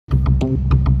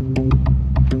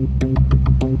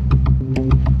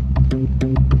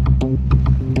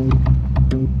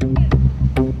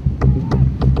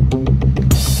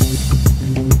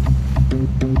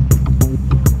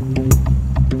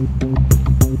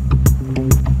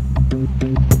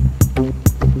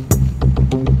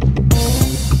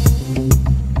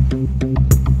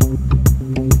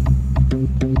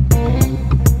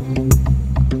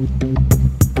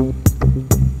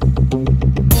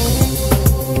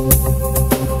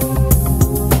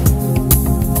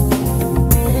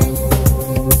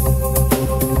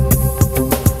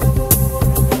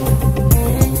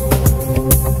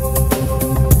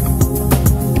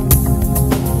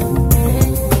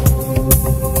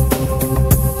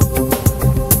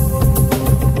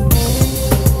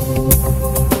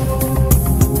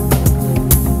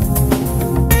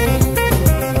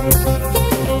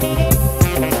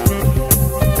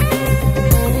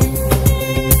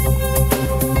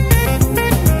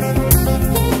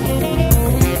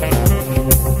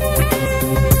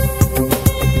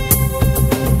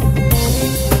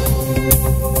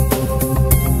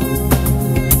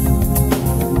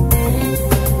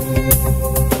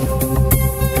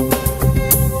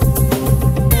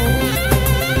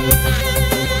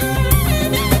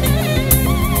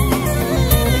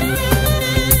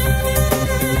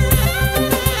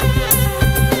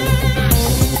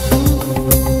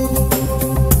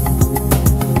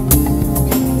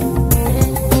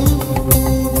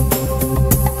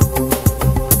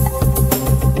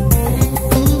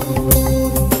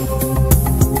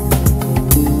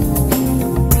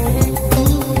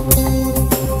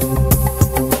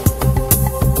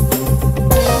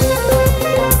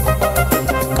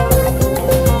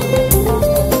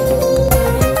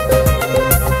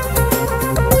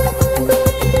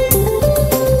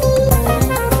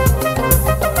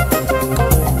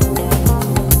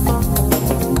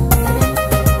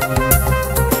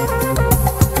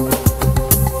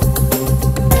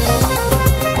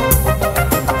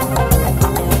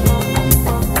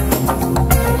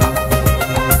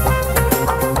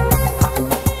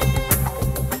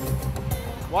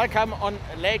Welcome on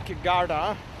Lake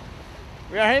Garda.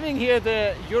 We are having here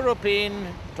the European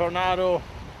Tornado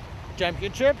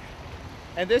Championship,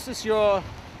 and this is your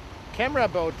camera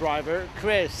boat driver,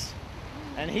 Chris,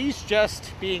 and he's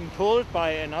just being pulled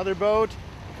by another boat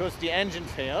because the engine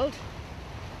failed.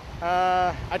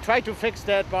 I tried to fix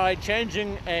that by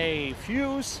changing a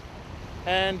fuse,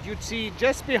 and you'd see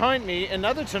just behind me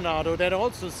another tornado that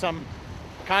also some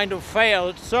kind of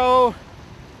failed, so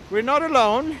we're not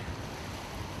alone.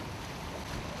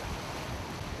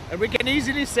 And we can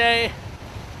easily say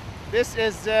this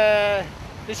is the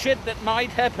shit that might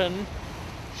happen.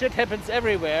 Shit happens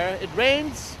everywhere. It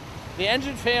rains, the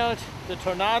engine failed, the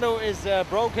tornado is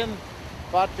broken,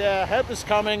 but help is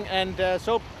coming, and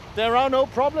so there are no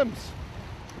problems.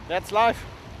 That's life.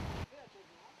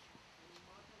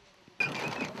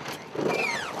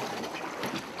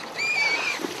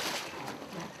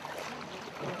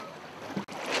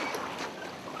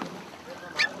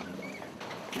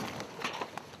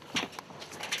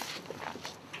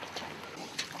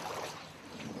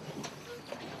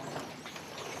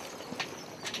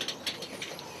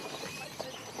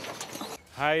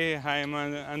 Hi, I'm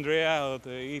Andrea of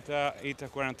the ITA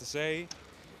 46,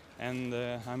 and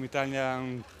I'm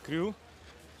Italian crew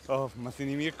of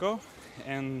Mazzini Mirko.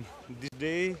 And this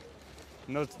day,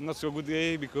 not so good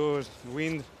day because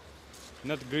wind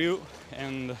not grew,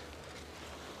 and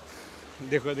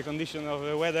the condition of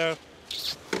the weather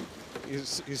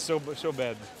is so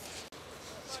bad.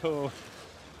 So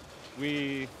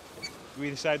we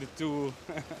decided to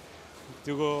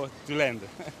to go to land.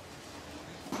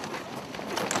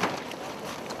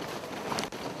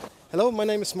 Hello, my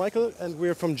name is Michael and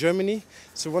we're from Germany.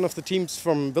 So one of the teams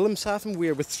from Wilhelmshaven. We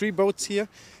are with 3 boats here.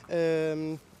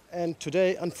 And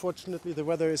today, unfortunately, the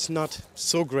weather is not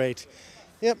so great.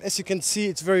 Yeah, as you can see,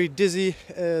 it's very dizzy.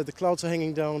 The clouds are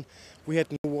hanging down. We had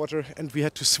no water and we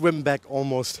had to swim back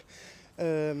almost.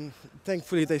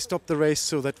 Thankfully, they stopped the race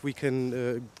so that we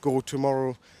can go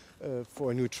tomorrow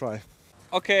for a new try.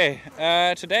 Okay,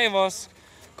 today was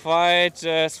quite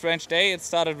a strange day. It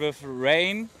started with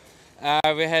rain.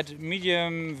 We had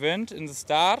medium wind in the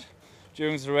start.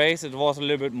 During the race it was a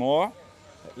little bit more,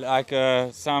 like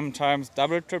sometimes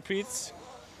double trapeze.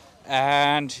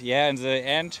 And yeah, in the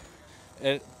end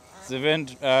the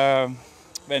wind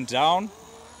went down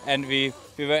and we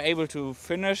were able to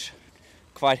finish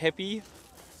quite happy.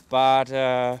 But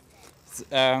a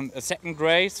second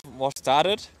race was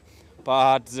started,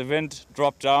 but the wind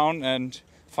dropped down and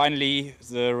finally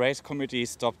the race committee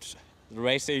stopped the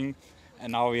racing.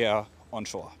 And now we are on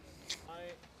shore.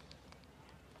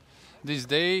 This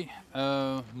day,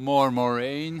 more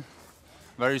rain,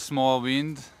 very small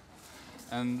wind,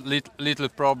 and little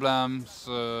problems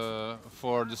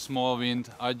for the small wind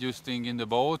adjusting in the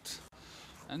boat,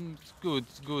 and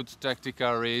good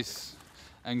tactical race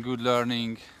and good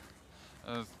learning,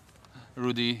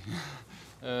 Rudy,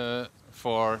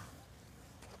 for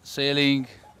sailing.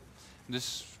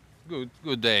 This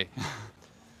good day.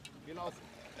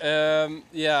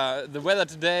 Yeah, the weather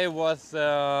today was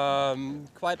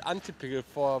quite untypical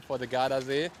for the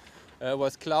Gardasee. It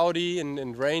was cloudy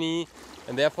and rainy,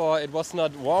 and therefore it was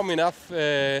not warm enough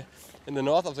in the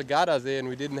north of the Gardasee, and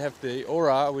we didn't have the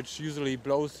aura, which usually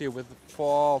blows here with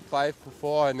 5 to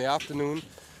 4 in the afternoon,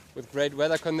 with great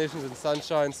weather conditions and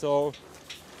sunshine. So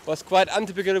it was quite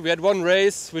untypical. We had one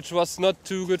race which was not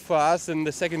too good for us. In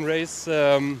the second race,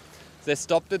 they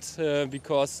stopped it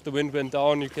because the wind went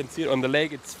down. You can see it on the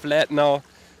lake, it's flat now,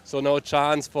 so no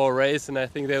chance for a race, and I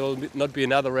think there will not be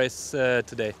another race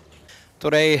today.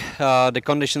 Today the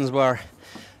conditions were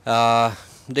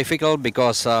difficult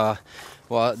because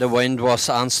well, the wind was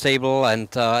unstable,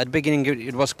 and at the beginning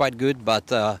it was quite good, but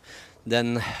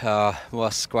then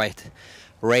was quite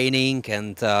raining,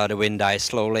 and the wind died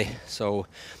slowly. So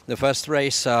the first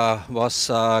race was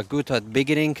good at the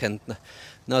beginning and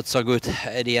not so good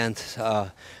at the end,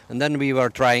 and then we were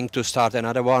trying to start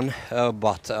another one,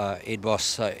 but it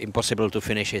was impossible to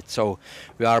finish it. So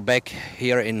we are back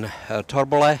here in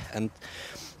Torbole, and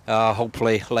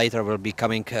hopefully later will be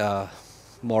coming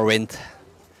more wind.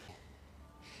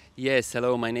 Yes,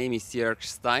 hello, my name is Jörg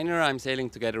Steiner. I'm sailing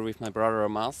together with my brother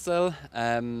Marcel.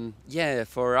 Yeah,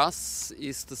 for us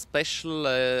is the special,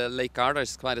 Lake Garda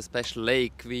is quite a special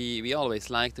lake. We always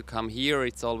like to come here.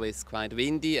 It's always quite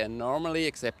windy, and normally,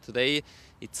 except today,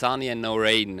 it's sunny and no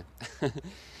rain.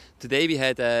 Today we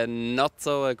had not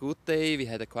so a good day. We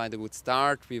had quite a good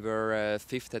start. We were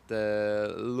 5th at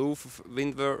the Louvre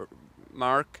wind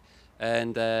mark.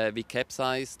 And we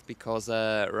capsized because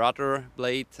a rudder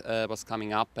blade was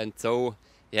coming up, and so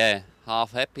yeah,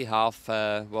 half happy, half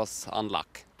was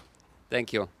unluck.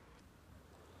 Thank you.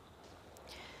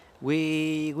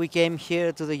 We came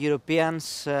here to the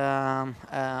Europeans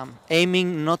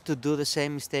aiming not to do the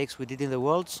same mistakes we did in the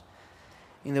Worlds.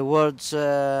 In the Worlds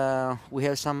we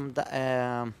have some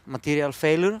material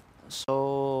failure,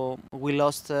 so we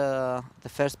lost the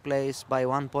first place by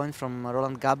 1 point from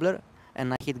Roland Gabler,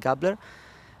 and I hit Gabler,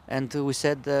 and we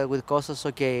said with Kostas,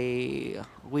 okay,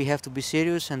 we have to be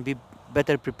serious and be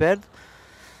better prepared.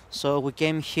 So we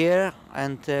came here,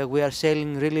 and we are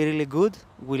sailing really good.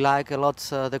 We like a lot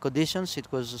the conditions.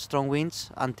 It was strong winds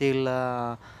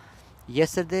until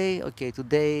yesterday. Okay,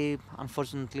 today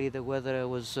unfortunately the weather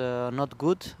was not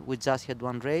good. We just had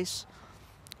one race.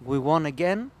 We won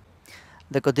again.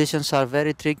 The conditions are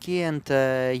very tricky, and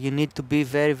you need to be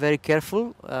very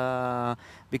careful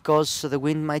because the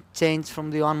wind might change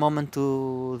from the one moment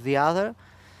to the other.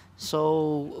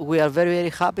 So we are very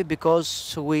happy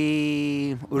because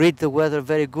we read the weather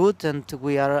very good, and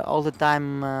we are all the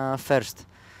time first.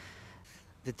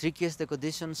 The trickiest the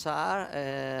conditions are,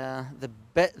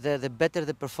 the better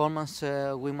the performance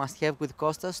we must have with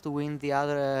Kostas to win the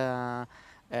other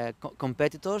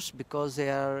competitors, because they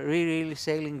are really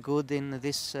sailing good in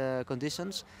these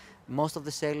conditions. Most of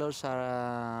the sailors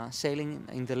are sailing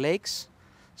in the lakes,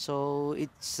 so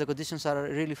the conditions are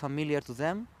really familiar to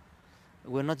them.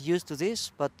 We're not used to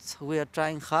this, but we are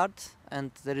trying hard,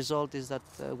 and the result is that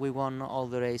we won all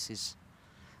the races.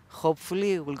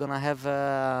 Hopefully we're gonna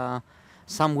have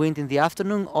some wind in the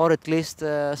afternoon, or at least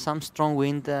some strong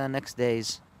wind next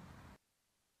days.